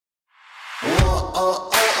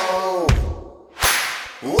Welcome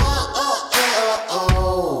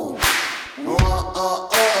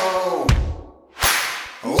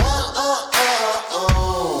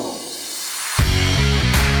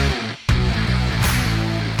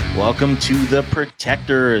to The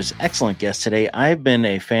Protectors. Excellent guest today. I've been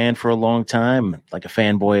a fan for a long time, like a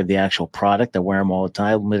fanboy of the actual product. I wear them all the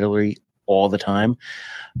time, literally all the time.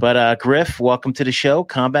 But Griff, welcome to the show.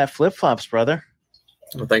 Combat Flip-Flops, brother.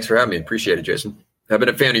 Well, thanks for having me. Appreciate it, Jason. I've been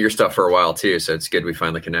a fan of your stuff for a while too, so it's good we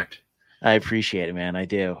finally connect. I appreciate it, man. I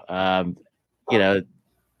do.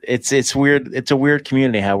 It's weird. It's a weird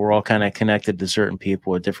community how we're all kind of connected to certain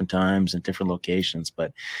people at different times and different locations,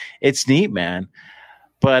 but it's neat, man.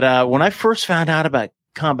 But when I first found out about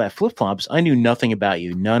Combat Flip-Flops, I knew nothing about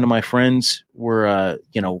you. None of my friends were,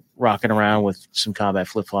 rocking around with some Combat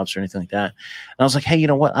Flip-Flops or anything like that. And I was like, hey, you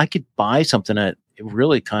know what? I could buy something that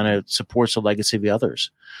really kind of supports the legacy of the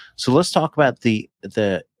others. So let's talk about the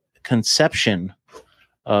conception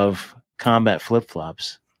of Combat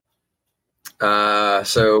Flip-Flops.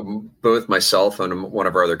 So both myself and one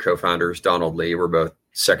of our other co-founders, Donald Lee, were both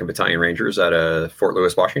 2nd Battalion Rangers out of Fort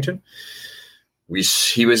Lewis, Washington.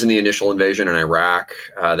 He was in the initial invasion in Iraq.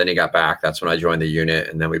 Then he got back. That's when I joined the unit.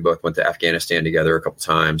 And then we both went to Afghanistan together a couple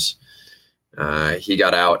times. He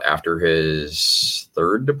got out after his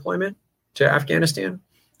 3rd deployment to Afghanistan.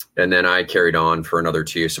 And then I carried on for another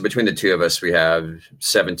 2. So between the 2 of us, we have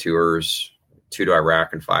 7 tours, 2 to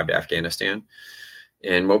Iraq and 5 to Afghanistan.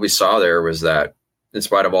 And what we saw there was that in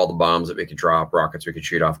spite of all the bombs that we could drop, rockets we could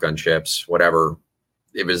shoot off, gunships, whatever,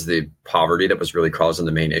 it was the poverty that was really causing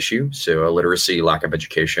the main issue. So illiteracy, lack of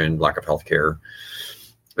education, lack of healthcare.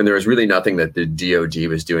 And there was really nothing that the DOD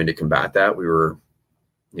was doing to combat that. We were,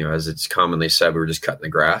 as it's commonly said, we were just cutting the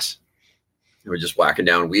grass. We were just whacking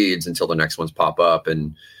down weeds until the next ones pop up.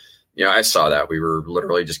 And, I saw that. We were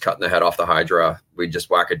literally just cutting the head off the Hydra. We'd just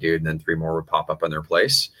whack a dude and then 3 more would pop up in their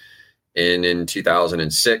place. And in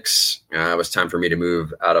 2006, it was time for me to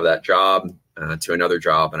move out of that job to another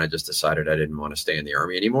job. And I just decided I didn't want to stay in the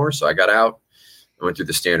Army anymore. So I got out. I went through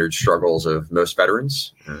the standard struggles of most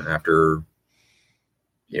veterans after,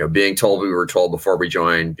 being told we were told before we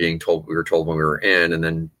joined, being told we were told when we were in, and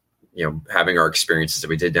then, having our experiences that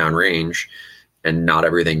we did downrange and not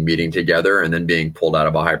everything meeting together, and then being pulled out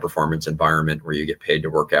of a high performance environment where you get paid to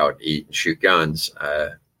work out, eat, and shoot guns.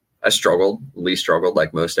 I struggled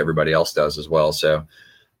like most everybody else does as well. So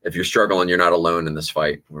if you're struggling, you're not alone in this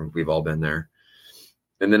fight. We've all been there.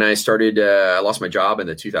 And then I lost my job in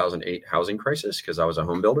the 2008 housing crisis because I was a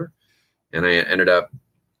home builder. And I ended up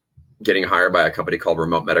getting hired by a company called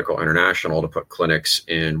Remote Medical International to put clinics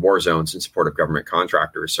in war zones in support of government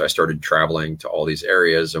contractors. So I started traveling to all these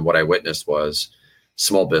areas. And what I witnessed was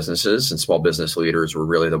small businesses and small business leaders were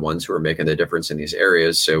really the ones who were making the difference in these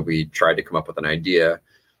areas. So we tried to come up with an idea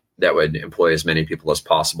that would employ as many people as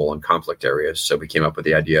possible in conflict areas. So we came up with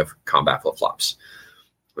the idea of Combat Flip-Flops.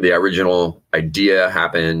 The original idea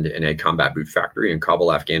happened in a combat boot factory in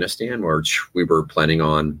Kabul, Afghanistan, where we were planning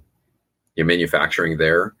on manufacturing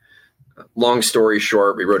there. Long story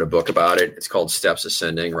short, we wrote a book about it. It's called Steps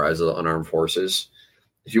Ascending, Rise of the Unarmed Forces.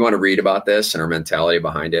 If you want to read about this and our mentality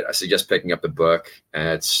behind it, I suggest picking up the book.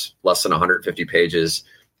 It's less than 150 pages.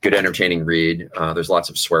 Good, entertaining read. There's lots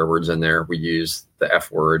of swear words in there. We use the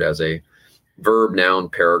F word as a verb, noun,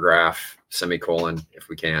 paragraph, semicolon, if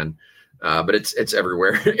we can. But it's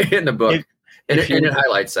everywhere in the book. And it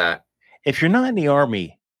highlights that. If you're not in the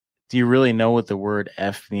Army, do you really know what the word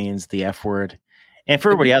F means, the F word? And for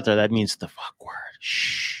everybody out there, that means the fuck word.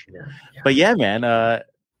 Shh. Yeah. But yeah, man,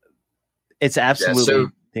 it's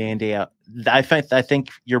absolutely day in, day out. I think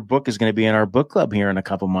your book is going to be in our book club here in a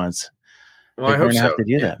couple months. Well, I hope we're so. Have to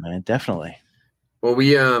do that, man. Definitely. Well,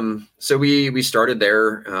 we started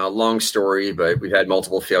there. Long story, but we've had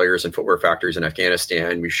multiple failures in footwear factories in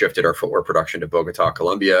Afghanistan. We shifted our footwear production to Bogota,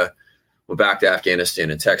 Colombia. Went back to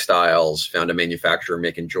Afghanistan in textiles. Found a manufacturer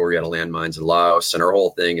making jewelry out of landmines in Laos, and our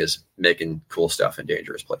whole thing is making cool stuff in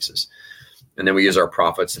dangerous places. And then we use our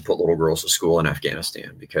profits to put little girls to school in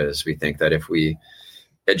Afghanistan because we think that if we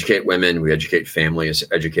educate women, we educate families.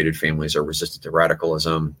 Educated families are resistant to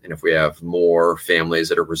radicalism. And if we have more families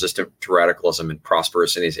that are resistant to radicalism and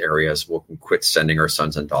prosperous in these areas, we'll quit sending our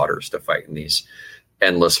sons and daughters to fight in these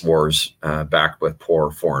endless wars backed with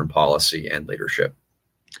poor foreign policy and leadership.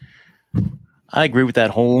 I agree with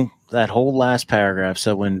that whole last paragraph.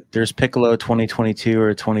 So when there's Piccolo 2022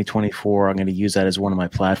 or 2024, I'm going to use that as one of my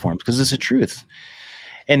platforms because it's the truth.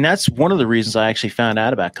 And that's one of the reasons I actually found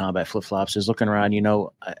out about Combat Flip-Flops is looking around,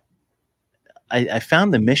 I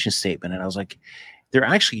found the mission statement and I was like, they're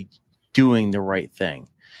actually doing the right thing.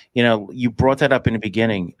 You brought that up in the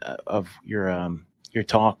beginning of your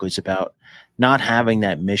talk, was about not having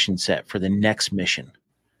that mission set for the next mission.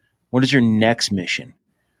 What is your next mission?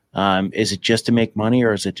 Is it just to make money,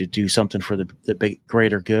 or is it to do something for the big,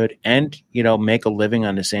 greater good and, make a living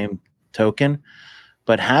on the same token?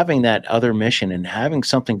 But having that other mission and having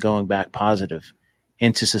something going back positive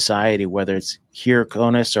into society, whether it's here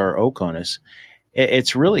CONUS or OCONUS,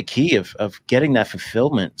 it's really key of getting that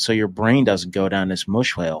fulfillment so your brain doesn't go down this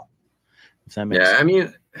mush hole. If that makes sense. I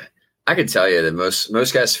mean, I could tell you that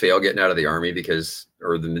most guys fail getting out of the Army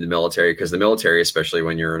or the military, because the military, especially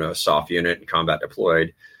when you're in a soft unit and combat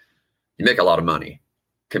deployed, you make a lot of money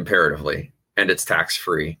comparatively, and it's tax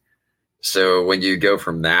free. So when you go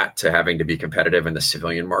from that to having to be competitive in the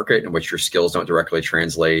civilian market, in which your skills don't directly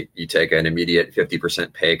translate, you take an immediate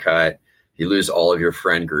 50% pay cut, you lose all of your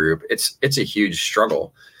friend group. It's a huge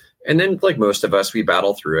struggle. And then, like most of us, we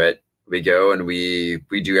battle through it. We go and we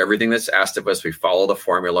do everything that's asked of us. We follow the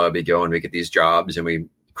formula. We go and we get these jobs and we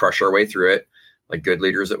crush our way through it like good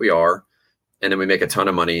leaders that we are. And then we make a ton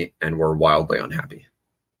of money and we're wildly unhappy.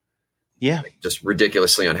 Yeah. Just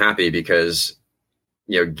ridiculously unhappy because,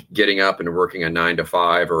 getting up and working a 9 to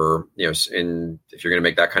 5, or, if you're going to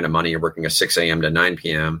make that kind of money, you're working a 6 a.m. to 9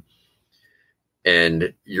 p.m.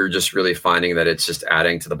 And you're just really finding that it's just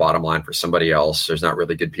adding to the bottom line for somebody else. There's not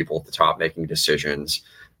really good people at the top making decisions.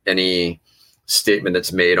 Any statement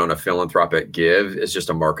that's made on a philanthropic give is just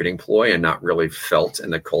a marketing ploy and not really felt in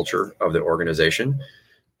the culture of the organization.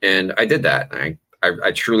 And I did that.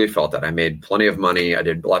 I truly felt that. I made plenty of money. I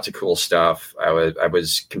did lots of cool stuff. I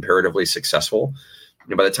was comparatively successful.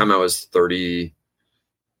 And by the time I was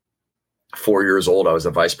 34 years old, I was the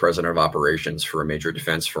vice president of operations for a major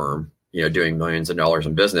defense firm, doing millions of dollars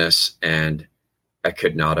in business. And I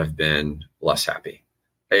could not have been less happy.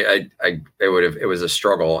 It was a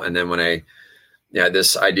struggle. And then when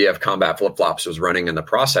this idea of combat flip-flops was running in the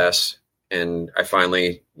process, and I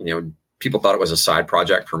finally, people thought it was a side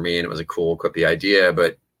project for me and it was a cool, quippy idea,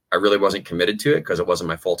 but I really wasn't committed to it because it wasn't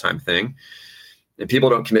my full-time thing. And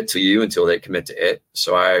people don't commit to you until they commit to it.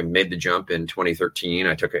 So I made the jump in 2013.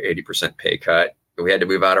 I took an 80% pay cut. We had to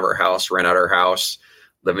move out of our house, rent out our house,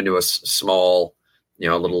 live into a small,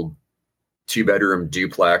 little 2-bedroom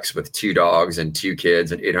duplex with 2 dogs and 2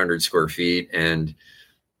 kids and 800 square feet, and,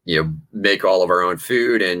 make all of our own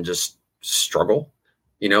food and just struggle,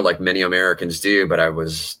 like many Americans do. But I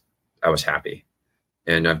was happy.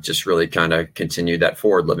 And I've just really kind of continued that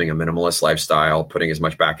forward, living a minimalist lifestyle, putting as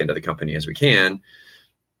much back into the company as we can.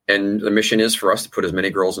 And the mission is for us to put as many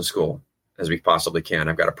girls in school as we possibly can.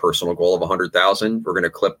 I've got a personal goal of 100,000. We're going to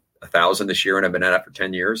clip 1,000 this year, and I've been at it for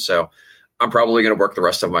 10 years. So I'm probably going to work the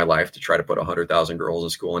rest of my life to try to put 100,000 girls in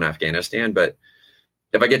school in Afghanistan. But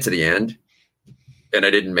if I get to the end and I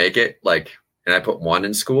didn't make it, and I put 1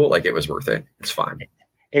 in school, it was worth it. It's fine.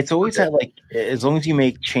 It's always that, as long as you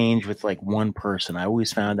make change with one person, I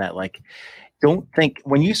always found that don't think,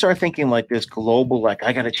 when you start thinking this global,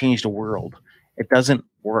 I got to change the world, it doesn't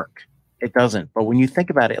work. It doesn't. But when you think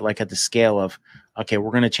about it, at the scale of, okay,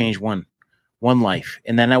 we're going to change one life.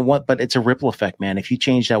 And then but it's a ripple effect, man. If you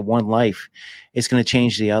change that one life, it's going to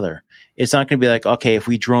change the other. It's not going to be okay, if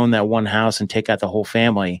we drone that one house and take out the whole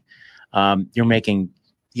family, you're making,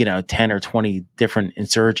 10 or 20 different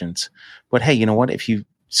insurgents. But hey, you know what? If you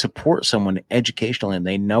support someone educationally and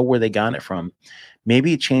they know where they got it from,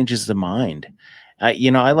 maybe it changes the mind. I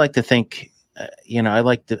like to think,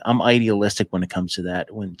 I'm idealistic when it comes to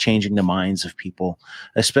that, when changing the minds of people,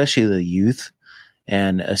 especially the youth,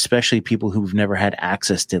 and especially people who've never had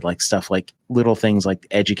access to stuff little things like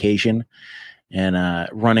education and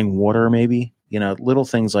running water, maybe, little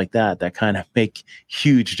things like that kind of make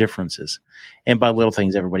huge differences. And by little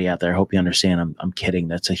things, everybody out there, I hope you understand, I'm kidding.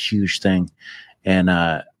 That's a huge thing. And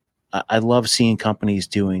I love seeing companies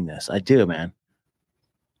doing this. I do, man.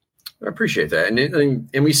 I appreciate that.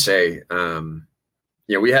 And we say,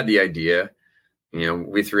 we had the idea,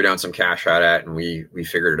 we threw down some cash at it and we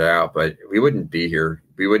figured it out, but we wouldn't be here.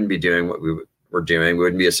 We wouldn't be doing what we were doing. We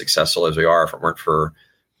wouldn't be as successful as we are if it weren't for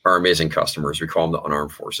our amazing customers. We call them the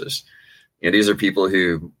unarmed forces. These are people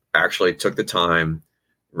who actually took the time,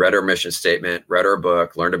 read our mission statement, read our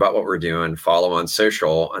book, learned about what we're doing, follow on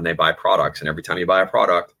social, and they buy products. And every time you buy a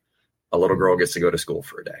product, a little girl gets to go to school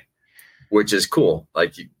for a day, which is cool.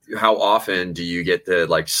 How often do you get to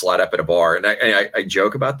slide up at a bar? And I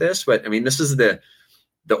joke about this, but I mean, this is the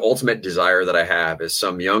ultimate desire that I have, is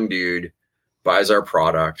some young dude buys our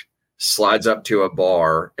product, slides up to a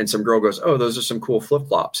bar, and some girl goes, "Oh, those are some cool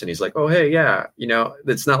flip-flops." And he's like, "Oh, hey, yeah."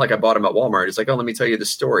 It's not like I bought them at Walmart. It's like, "Oh, let me tell you the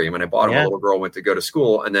story." And when I bought them, a little girl went to go to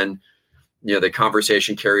school. And then the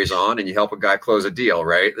conversation carries on and you help a guy close a deal,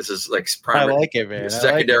 right? This is like primary, I like it, man.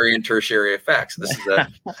 secondary and tertiary effects. This is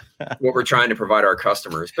what we're trying to provide our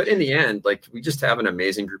customers. But in the end, like, we just have an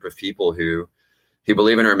amazing group of people who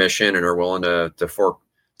believe in our mission and are willing to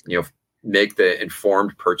make the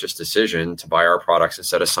informed purchase decision to buy our products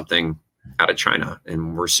instead of something out of China.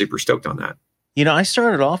 And we're super stoked on that. I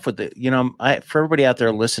started off with for everybody out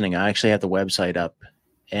there listening, I actually have the website up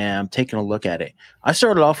and I'm taking a look at it. I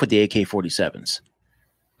started off with the AK-47s,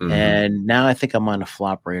 and now I think I'm on a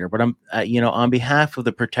flop raider. But I'm, on behalf of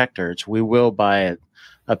the protectors, we will buy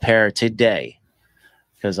a pair today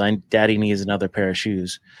because Daddy needs another pair of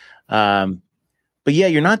shoes. But yeah,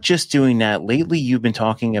 you're not just doing that. Lately, you've been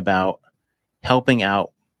talking about helping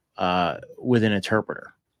out with an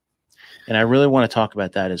interpreter, and I really want to talk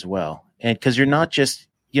about that as well. And because you're not just,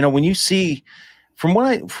 when you see. From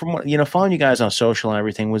what following you guys on social and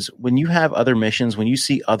everything, was when you have other missions, when you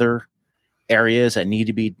see other areas that need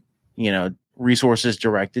to be, resources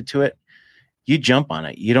directed to it, you jump on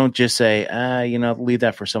it. You don't just say, leave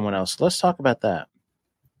that for someone else. Let's talk about that.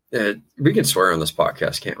 We can swear on this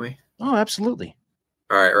podcast, can't we? Oh, absolutely.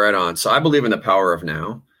 All right, right on. So I believe in the power of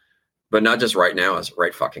now, but not just right now, as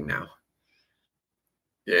right fucking now.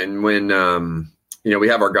 And when, we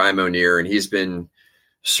have our guy Monir, and he's been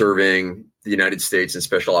serving the United States in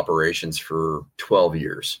special operations for 12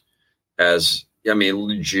 years as,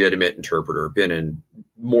 legitimate interpreter, been in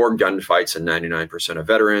more gunfights than 99% of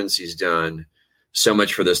veterans. He's done so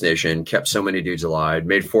much for this nation, kept so many dudes alive,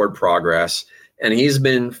 made forward progress, and he's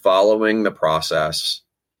been following the process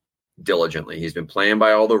diligently. He's been playing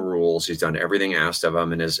by all the rules. He's done everything asked of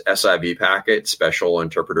him, and his SIV packet, special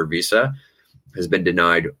interpreter visa, has been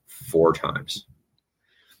denied 4 times.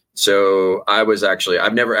 So I've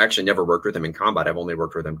never worked with him in combat. I've only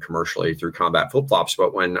worked with him commercially through combat flip-flops.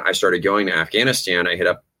 But when I started going to Afghanistan, I hit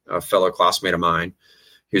up a fellow classmate of mine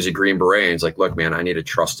who's a Green Beret. And he's like, look, man, I need a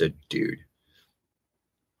trusted dude.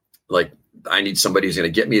 Like, I need somebody who's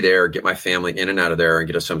going to get me there, get my family in and out of there, and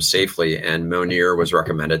get us home safely. And Monir was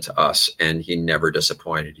recommended to us, and he never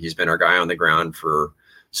disappointed. He's been our guy on the ground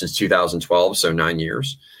since 2012, so 9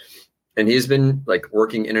 years. And he's been like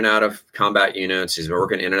working in and out of combat units. He's been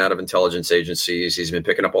working in and out of intelligence agencies. He's been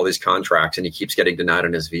picking up all these contracts, and he keeps getting denied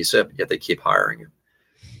on his visa, yet they keep hiring him.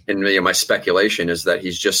 And my speculation is that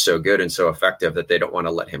he's just so good and so effective that they don't want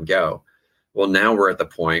to let him go. Well, now we're at the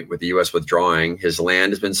point with the U.S. withdrawing. His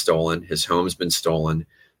land has been stolen. His home's been stolen.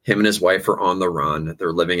 Him and his wife are on the run.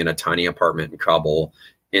 They're living in a tiny apartment in Kabul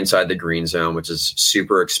inside the green zone, which is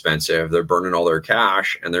super expensive. They're burning all their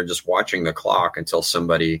cash, and they're just watching the clock until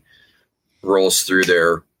somebody rolls through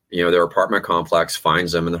their apartment complex,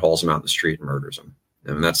 finds them, and then hauls them out in the street and murders them.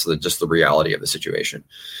 And that's just the reality of the situation.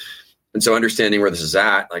 And so understanding where this is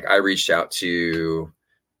at, like, I reached out to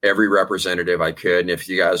every representative I could. And if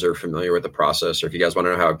you guys are familiar with the process, or if you guys want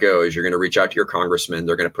to know how it goes, you're going to reach out to your congressman.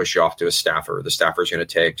 They're going to push you off to a staffer. The staffer is going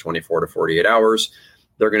to take 24 to 48 hours.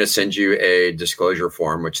 They're going to send you a disclosure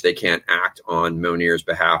form, which they can't act on Monir's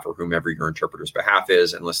behalf or whomever your interpreter's behalf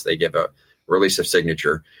is unless they give a release of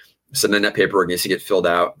signature. So then that paperwork needs to get filled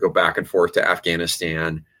out, go back and forth to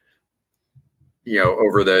Afghanistan,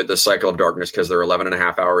 over the cycle of darkness, because they're 11 and a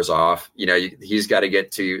half hours off. He's got to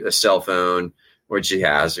get to a cell phone, which he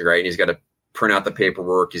has, right? And he's got to print out the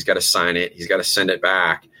paperwork. He's got to sign it. He's got to send it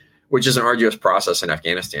back, which is an arduous process in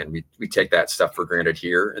Afghanistan. We take that stuff for granted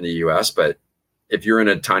here in the U.S., but if you're in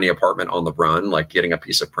a tiny apartment on the run, like, getting a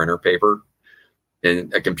piece of printer paper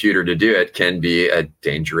and a computer to do it can be a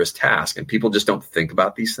dangerous task. And people just don't think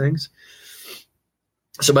about these things.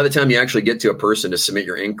 So by the time you actually get to a person to submit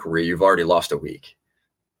your inquiry, you've already lost a week.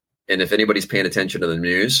 And if anybody's paying attention to the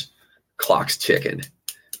news, clock's ticking.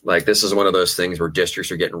 Like, this is one of those things where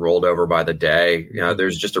districts are getting rolled over by the day.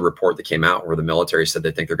 There's just a report that came out where the military said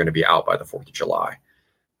they think they're going to be out by the 4th of July.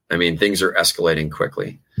 I mean, things are escalating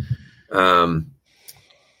quickly.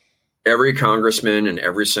 Every congressman and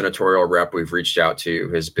every senatorial rep we've reached out to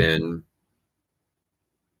has been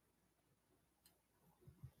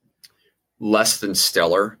less than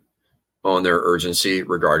stellar on their urgency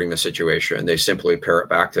regarding the situation. They simply parrot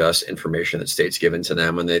back to us information that state's given to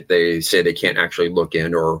them, and they say they can't actually look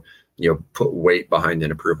in or put weight behind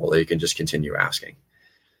an approval. They can just continue asking,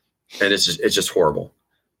 and it's just horrible.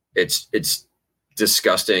 It's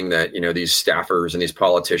disgusting that these staffers and these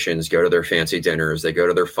politicians go to their fancy dinners, they go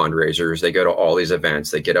to their fundraisers, they go to all these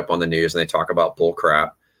events, they get up on the news and they talk about bull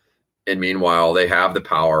crap, and meanwhile they have the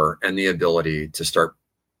power and the ability to start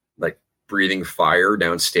like breathing fire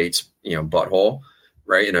down states butthole,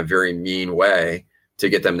 right, in a very mean way to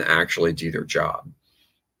get them to actually do their job.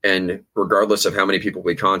 And regardless of how many people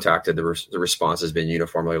we contacted, the response has been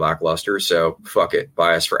uniformly lackluster. So fuck it,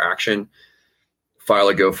 bias for action. File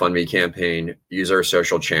a GoFundMe campaign, use our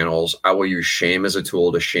social channels. I will use shame as a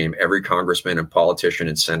tool to shame every congressman and politician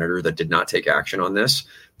and senator that did not take action on this,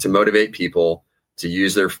 to motivate people to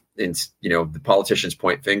use their, the politicians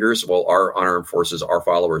point fingers. Well, our armed forces, our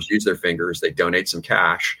followers use their fingers. They donate some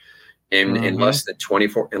cash. And in less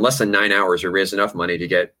than 9 hours, we raised enough money to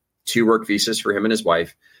get 2 work visas for him and his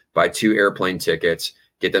wife, buy 2 airplane tickets,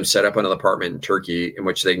 get them set up in an apartment in Turkey in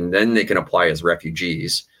which they can apply as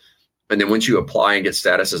refugees. And then once you apply and get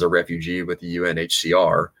status as a refugee with the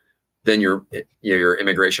UNHCR, then your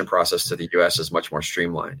immigration process to the U.S. is much more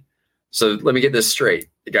streamlined. So let me get this straight.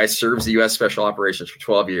 The guy serves the U.S. Special Operations for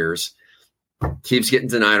 12 years, keeps getting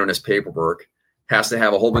denied on his paperwork, has to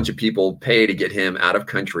have a whole bunch of people pay to get him out of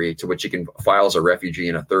country, to which he can file as a refugee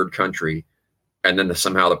in a third country. And then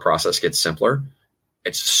somehow the process gets simpler.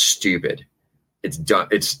 It's stupid. It's done.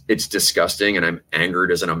 It's disgusting. And I'm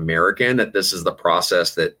angered as an American that this is the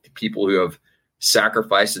process that people who have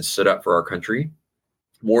sacrificed and stood up for our country,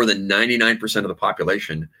 more than 99% of the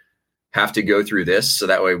population, have to go through this. So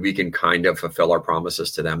that way we can kind of fulfill our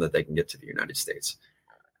promises to them that they can get to the United States.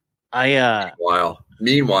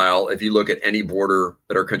 Meanwhile, if you look at any border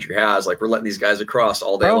that our country has, like, we're letting these guys across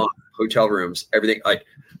all day long, hotel rooms, everything. Like,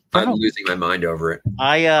 I'm losing my mind over it.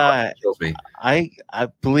 It kills me. I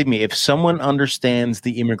believe me, if someone understands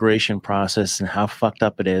the immigration process and how fucked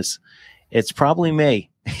up it is, it's probably me.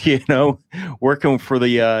 Working for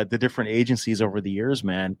the different agencies over the years,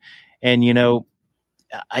 man. And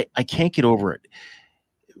I can't get over it.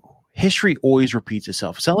 History always repeats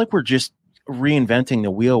itself. It's not like we're just reinventing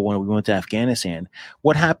the wheel when we went to Afghanistan.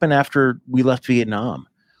 What happened after we left Vietnam?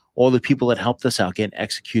 All the people that helped us out getting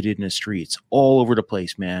executed in the streets, all over the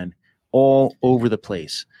place, man, all over the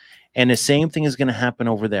place. And the same thing is going to happen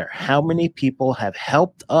over there. How many people have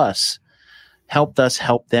helped us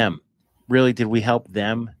help them? Really, did we help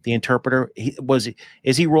them? The interpreter,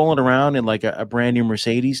 is he rolling around in like a brand new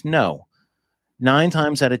Mercedes? No. 9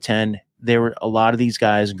 times out of 10, there were a lot of these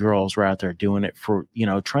guys and girls were out there doing it for,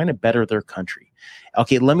 trying to better their country.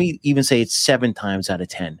 Okay, let me even say it's 7 times out of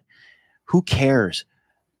 10. Who cares?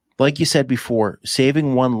 Like you said before,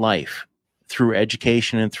 saving one life through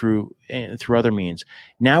education and through other means.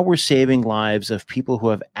 Now we're saving lives of people who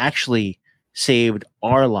have actually saved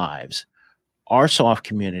our lives, our soft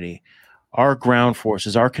community, our ground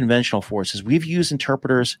forces, our conventional forces. We've used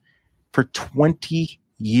interpreters for 20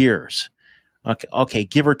 years. Okay,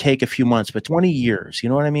 give or take a few months, but 20 years. You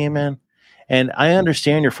know what I mean, man? And I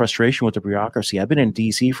understand your frustration with the bureaucracy. I've been in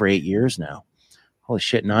DC for 8 years now. Holy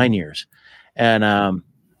shit, 9 years. And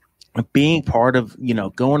being part of,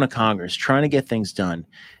 going to Congress, trying to get things done,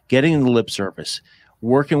 getting the lip service,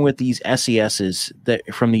 working with these SESs that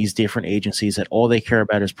from these different agencies that all they care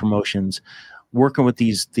about is promotions, working with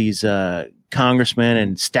these congressmen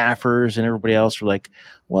and staffers and everybody else were like,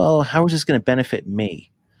 well, how is this going to benefit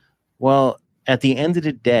me? Well, at the end of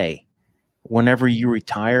the day, whenever you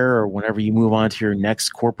retire or whenever you move on to your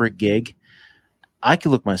next corporate gig, I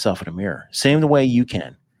can look myself in a mirror, same the way you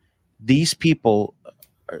can. These people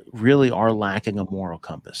really are lacking a moral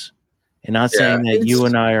compass. And not saying that you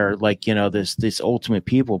and I are like, this ultimate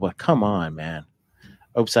people, but come on, man.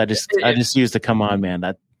 Oops, I just used the come on, man.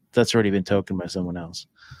 That's already been tokened by someone else.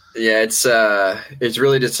 Yeah, it's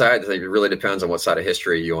really decided. It really depends on what side of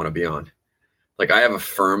history you want to be on. Like, I have a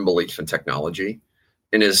firm belief in technology,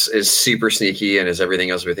 and is super sneaky and as everything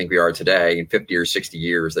else we think we are today. In 50 or 60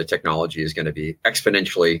 years, the technology is going to be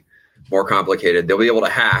exponentially more complicated. They'll be able to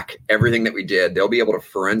hack everything that we did. They'll be able to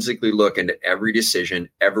forensically look into every decision,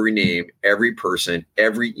 every name, every person,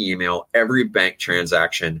 every email, every bank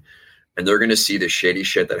transaction, and they're going to see the shady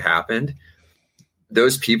shit that happened.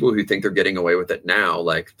 Those people who think they're getting away with it now,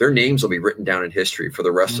 like, their names will be written down in history for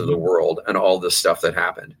the rest of the world and all this stuff that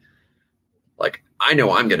happened. Like, I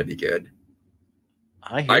know I'm going to be good.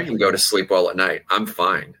 I can go to sleep well at night. I'm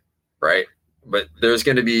fine. Right. But there's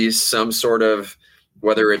going to be some sort of,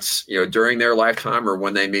 whether it's, during their lifetime or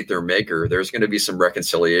when they meet their maker, there's going to be some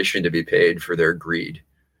reconciliation to be paid for their greed.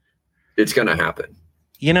 It's going to happen.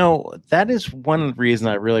 That is one reason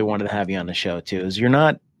I really wanted to have you on the show too, is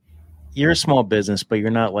you're a small business, but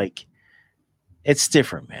you're not like, it's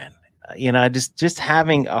different, man. Just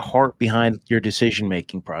having a heart behind your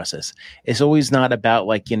decision-making process. It's always not about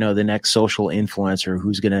like, the next social influencer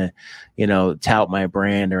who's going to, tout my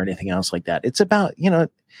brand or anything else like that. It's about,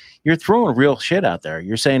 you're throwing real shit out there.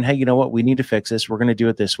 You're saying, hey, you know what? We need to fix this. We're going to do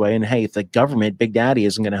it this way. And hey, if the government, Big Daddy,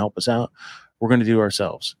 isn't going to help us out, we're going to do it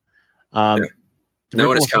ourselves. No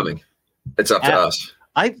one is coming. It's up to us.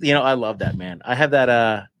 I love that, man. I have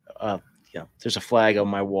that, there's a flag on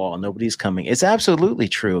my wall. Nobody's coming. It's absolutely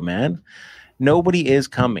true, man. Nobody is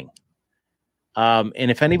coming. And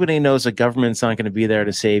if anybody knows the government's not going to be there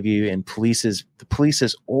to save you, and the police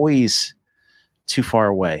is always too far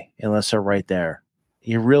away unless they're right there.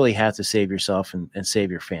 You really have to save yourself and save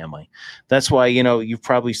your family. That's why, you've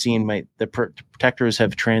probably seen the protectors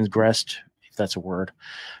have transgressed, if that's a word,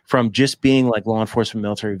 from just being like law enforcement,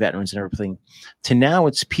 military veterans and everything, to now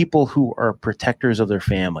it's people who are protectors of their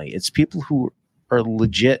family. It's people who are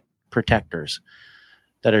legit protectors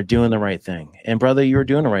that are doing the right thing. And brother, you're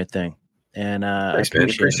doing the right thing. And thanks, man.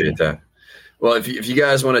 Appreciate that. Well, if you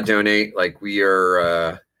guys want to donate, like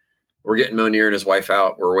we're getting Monier and his wife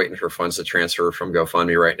out. We're waiting for funds to transfer from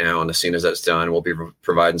GoFundMe right now. And as soon as that's done, we'll be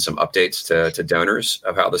providing some updates to donors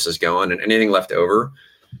of how this is going, and anything left over,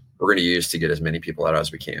 we're going to use to get as many people out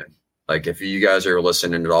as we can. Like if you guys are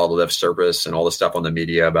listening to all the lip service and all the stuff on the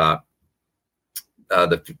media about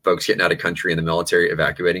the folks getting out of country and the military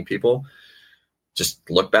evacuating people, just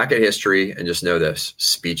look back at history and just know this: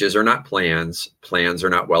 speeches are not plans. Plans are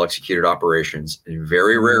not well-executed operations. And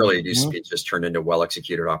very rarely do speeches turn into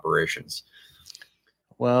well-executed operations.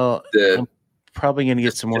 Well, I'm probably going to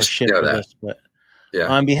get some more shit for this, but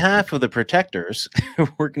on behalf of the protectors,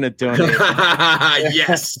 we're going to donate.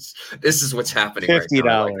 Yes, this is what's happening. $50.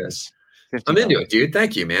 Right now. I'm into it, dude.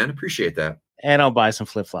 Thank you, man. Appreciate that. And I'll buy some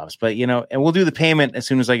flip-flops, but and we'll do the payment as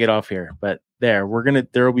soon as I get off here. But there will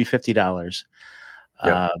be $50.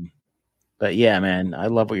 Yep. But yeah, man, I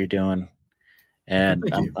love what you're doing, and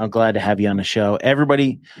I'm glad to have you on the show.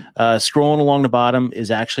 Everybody, scrolling along the bottom is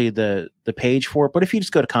actually the page for it. But if you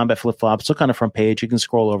just go to Combat Flip Flops, look on the front page, you can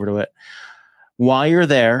scroll over to it. While you're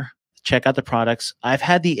there, check out the products. I've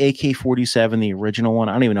had the AK-47, the original one.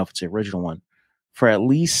 I don't even know if it's the original one, for at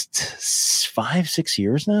least 5-6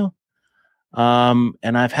 years now.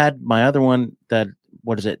 And I've had my other one that,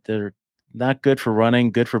 what is it? They're not good for running,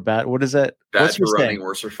 good for bat. What is that? Bad for running,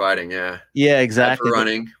 worse for fighting. Yeah. Yeah, exactly. Bad for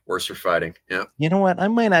running, worse for fighting. Yeah. You know what? I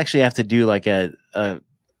might actually have to do like a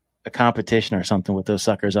competition or something with those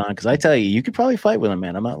suckers on, because I tell you, you could probably fight with them,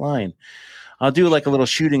 man. I'm not lying. I'll do like a little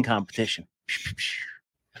shooting competition.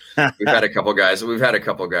 We've had a couple guys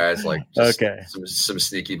like some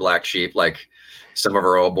sneaky black sheep. Like some of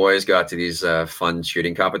our old boys go out to these fun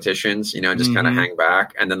shooting competitions, and just kind of hang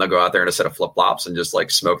back, and then they'll go out there in a set of flip flops and just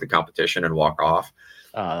like smoke the competition and walk off.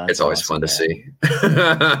 Oh, it's always fun to see.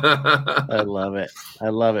 I love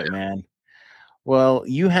it, man. Well,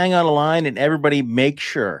 you hang on a line, and everybody make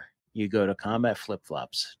sure you go to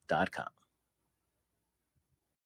combatflipflops.com.